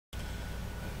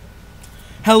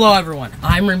Hello everyone,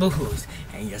 I'm Rainbow Who's,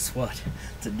 and guess what?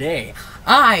 Today,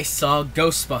 I saw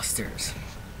Ghostbusters.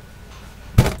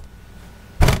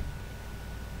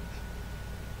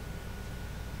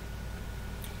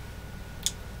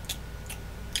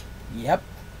 Yep.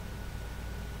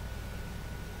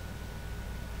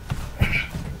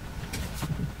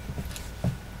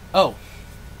 Oh,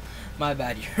 my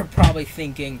bad, you're probably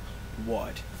thinking,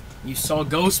 what? You saw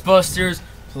Ghostbusters?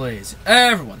 Please,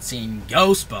 everyone's seen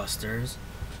Ghostbusters.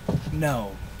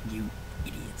 No, you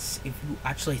idiots. If you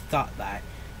actually thought that,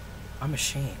 I'm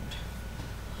ashamed.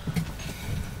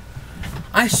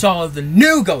 I saw the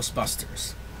new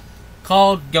Ghostbusters,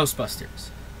 called Ghostbusters.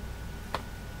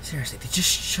 Seriously, they just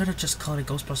should have just called it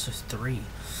Ghostbusters 3.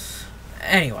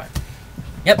 Anyway,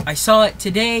 yep, I saw it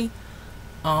today,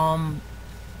 of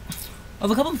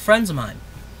a couple of friends of mine.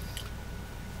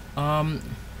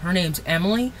 Her name's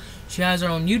Emily. She has her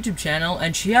own YouTube channel,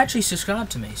 and she actually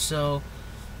subscribed to me, so...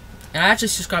 And I actually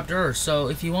subscribed to her, so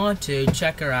if you want to,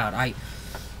 check her out.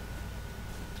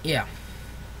 Yeah.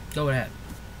 Go ahead.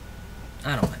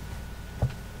 I don't mind.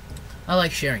 I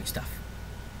like sharing stuff.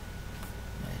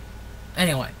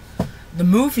 Anyway, the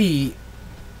movie...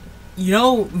 You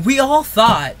know, we all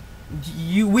thought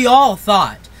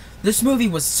this movie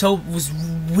was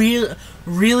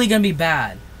really gonna be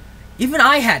bad. Even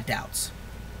I had doubts.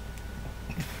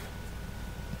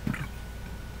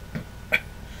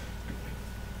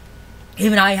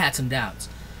 Even I had some doubts,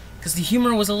 because the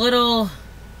humor was a little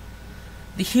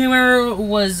hit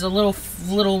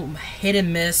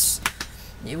and miss.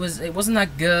 It wasn't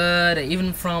that good,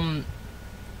 even from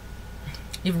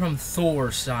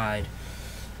Thor's side.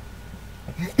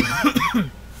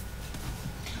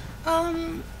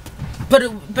 But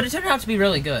it turned out to be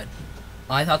really good.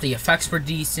 I thought the effects were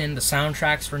decent, the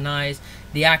soundtracks were nice,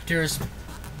 the actors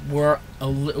were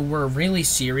really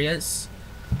serious.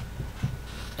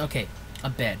 Okay, a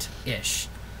bit-ish.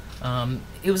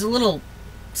 It was a little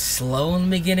slow in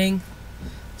the beginning.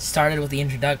 Started with the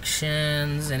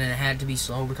introductions, and it had to be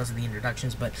slow because of the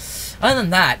introductions. But other than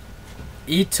that,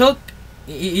 it took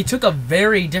a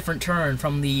very different turn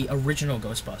from the original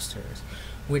Ghostbusters,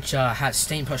 which had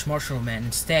Stay Puft Marshmallow Man.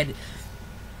 Instead,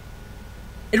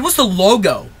 it was the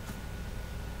logo.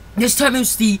 This time it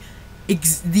was the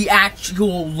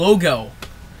actual logo,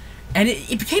 and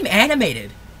it became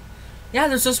animated. Yeah,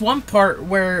 there's this one part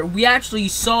where we actually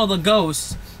saw the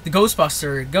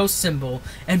Ghostbuster ghost symbol,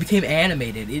 and became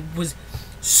animated. It was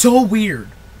so weird.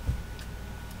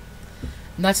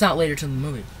 And that's not later to the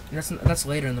movie. That's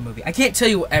later in the movie. I can't tell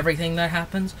you everything that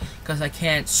happens, because I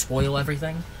can't spoil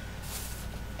everything.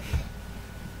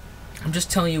 I'm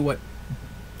just telling you what...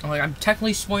 Like, I'm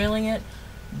technically spoiling it,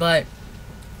 but...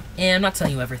 And I'm not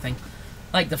telling you everything.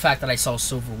 Like the fact that I saw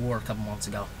Civil War a couple months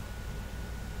ago.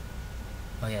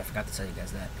 Oh yeah, I forgot to tell you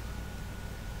guys that.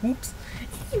 Oops.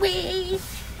 Anyway.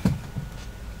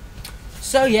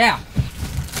 So yeah,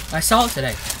 I saw it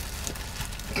today.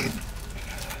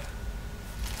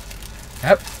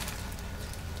 Yep.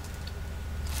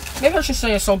 Maybe I should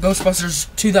say I saw Ghostbusters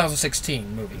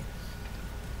 2016 movie,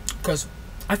 because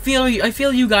I feel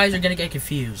you guys are gonna get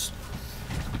confused.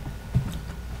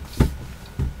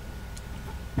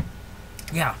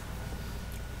 Yeah.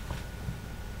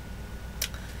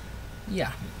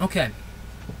 Yeah, okay.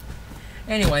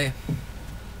 Anyway,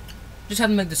 just had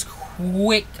to make this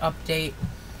quick update.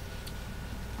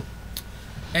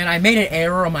 And I made an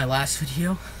error on my last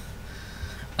video.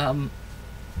 I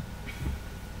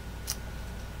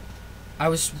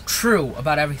was true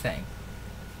about everything,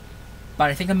 but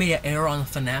I think I made an error on the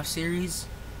FNAF series.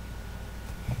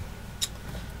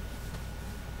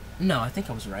 No, I think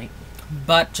I was right.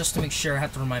 But just to make sure, I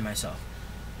have to remind myself.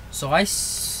 So I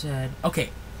said, okay.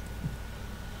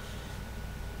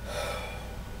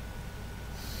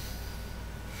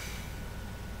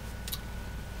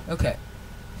 Okay.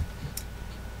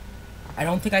 I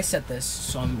don't think I said this,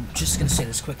 so I'm just gonna say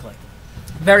this quickly.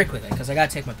 Very quickly, because I gotta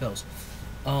take my pills.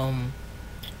 FNAF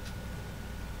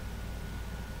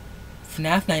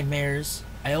Nightmares,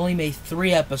 I only made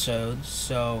 3 episodes,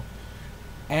 so...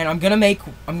 And I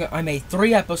made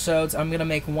 3 episodes, I'm gonna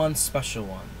make 1 special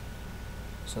one.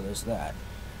 So there's that.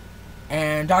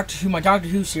 And my Doctor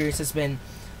Who series has been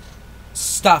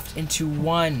stuffed into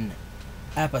 1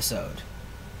 episode.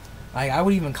 I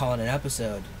wouldn't even call it an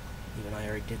episode, even though I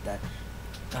already did that.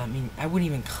 I mean, I wouldn't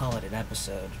even call it an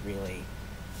episode, really.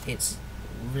 It's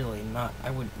really not,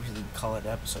 I wouldn't really call it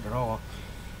an episode at all.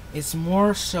 It's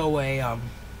more so a,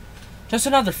 just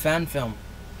another fan film.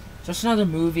 Just another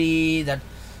movie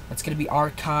that's gonna be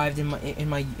archived in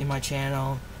my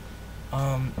channel.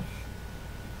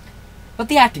 But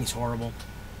the acting's horrible.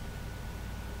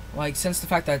 Like, since the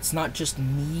fact that it's not just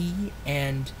me,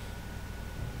 and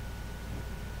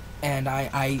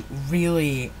I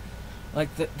really,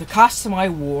 like, the costume I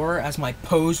wore as my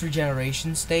post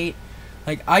regeneration state,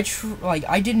 like, I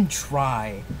didn't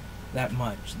try that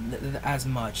much, as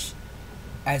much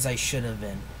as I should have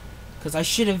been. Because I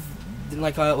should have,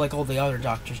 like all the other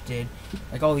doctors did,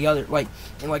 like all the other, like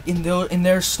in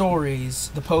their stories,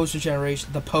 the post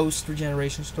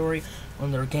regeneration story,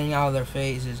 when they're getting out of their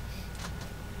phases,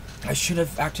 I should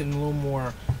have acted a little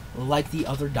more like the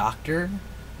other doctor.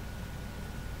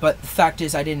 But the fact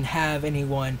is, I didn't have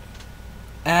anyone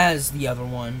as the other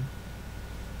one,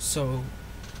 so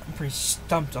I'm pretty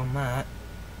stumped on that.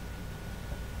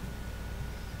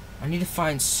 I need to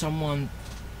find someone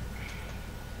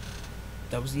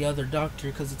that was the other doctor,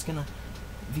 because it's gonna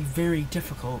be very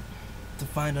difficult to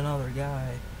find another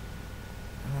guy.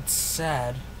 And that's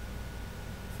sad.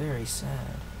 Very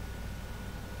sad.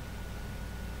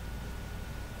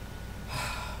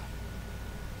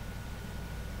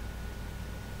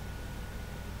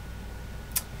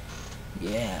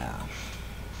 Yeah.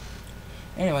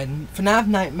 Anyway, FNAF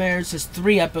Nightmares is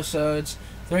 3 episodes.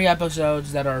 3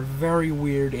 episodes that are very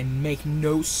weird and make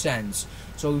no sense.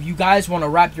 So if you guys want to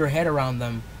wrap your head around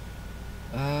them,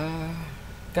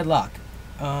 good luck.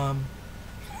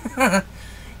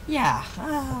 Yeah.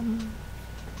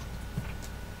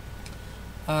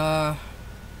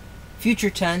 Future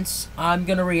tense, I'm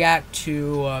gonna react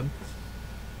to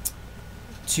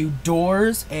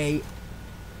Doors, a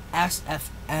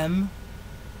SFM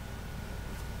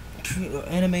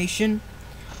animation.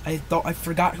 I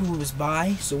forgot who it was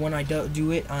by, so when I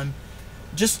do it, I'm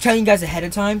just telling you guys ahead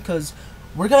of time, because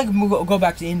we're gonna go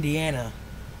back to Indiana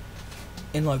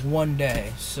in like one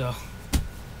day. So,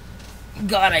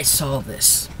 God, I saw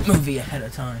this movie ahead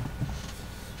of time.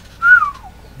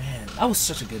 Man, that was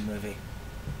such a good movie.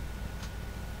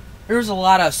 There was a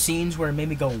lot of scenes where it made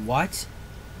me go, what?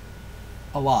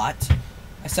 A lot.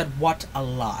 I said, what? A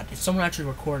lot. If someone actually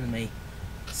recorded me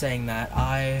saying that,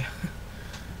 I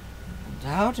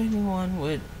doubt anyone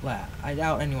would laugh. I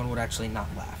doubt anyone would actually not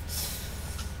laugh.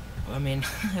 I mean,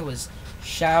 I was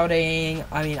shouting.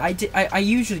 I mean, I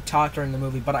usually talk during the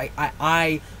movie, but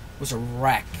I was a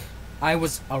wreck. I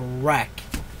was a wreck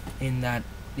in that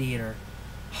theater.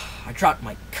 I dropped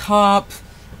my cup.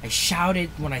 I shouted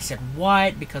when I said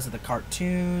what because of the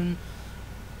cartoon.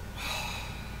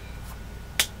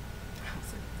 I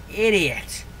was an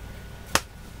idiot.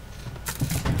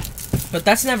 But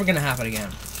that's never gonna happen again.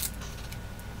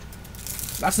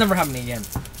 That's never happening again.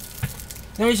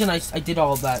 The reason I did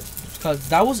all of that is because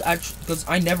that was actually, because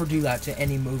I never do that to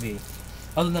any movie,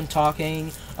 other than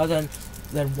talking, other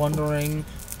than wondering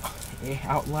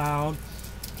out loud.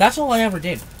 That's all I ever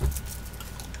did.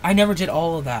 I never did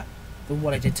all of that than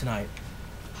what I did tonight.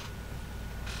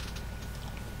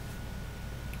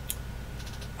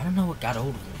 I don't know what got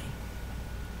hold of me.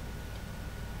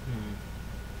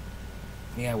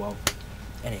 Yeah, well,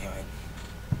 anyway.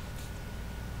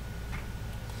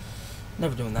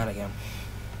 Never doing that again.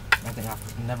 I'm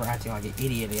never acting like an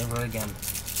idiot ever again.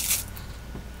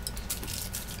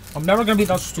 I'm never gonna be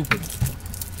that stupid.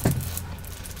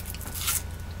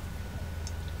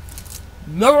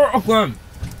 Never again.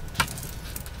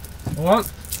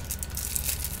 What?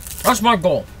 That's my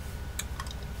goal.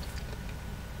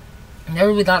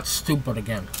 Never be that stupid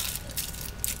again.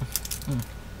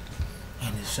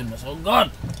 And this cinema so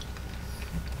good.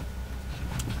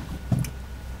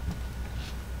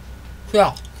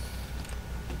 Yeah.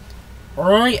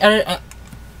 I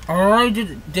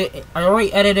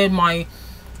already edited my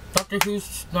Doctor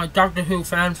Who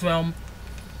fan film,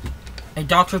 A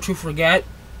Doctor to Forget.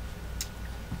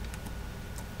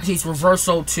 He's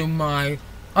reversal to my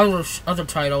other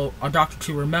title, A Doctor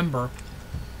to Remember.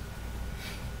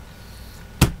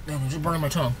 Man, it's just burning my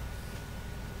tongue.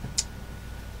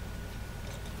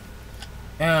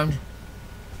 And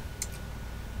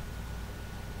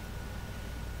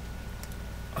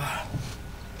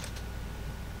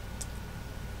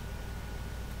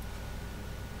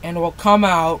it will come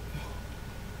out.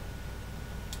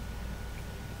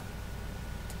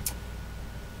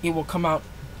 It will come out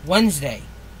Wednesday.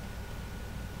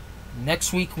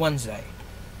 Next week, Wednesday.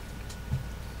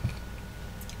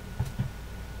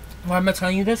 Why am I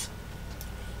telling you this?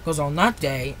 Because on that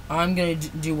day, I'm going to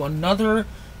do another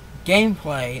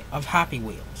gameplay of Happy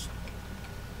Wheels.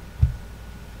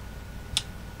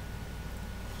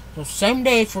 So, same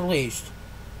day it's released,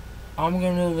 I'm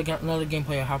going to do another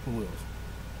gameplay of Happy Wheels.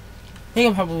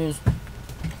 Think of Happy Wheels.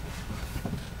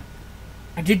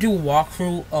 I did do a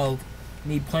walkthrough of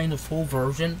me playing the full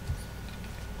version.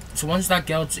 So once that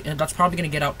gets, that's probably going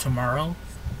to get out tomorrow.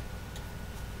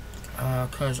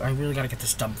 Because I really gotta get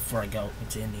this done before I go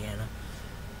to Indiana.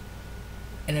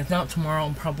 And if not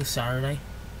tomorrow, probably Saturday.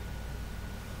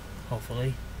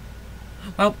 Hopefully.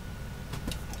 Well,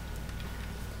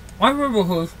 I remember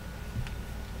who's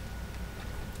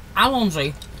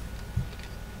Alonzi.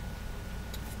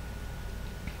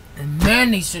 And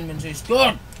man, these cinnamon taste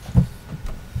good.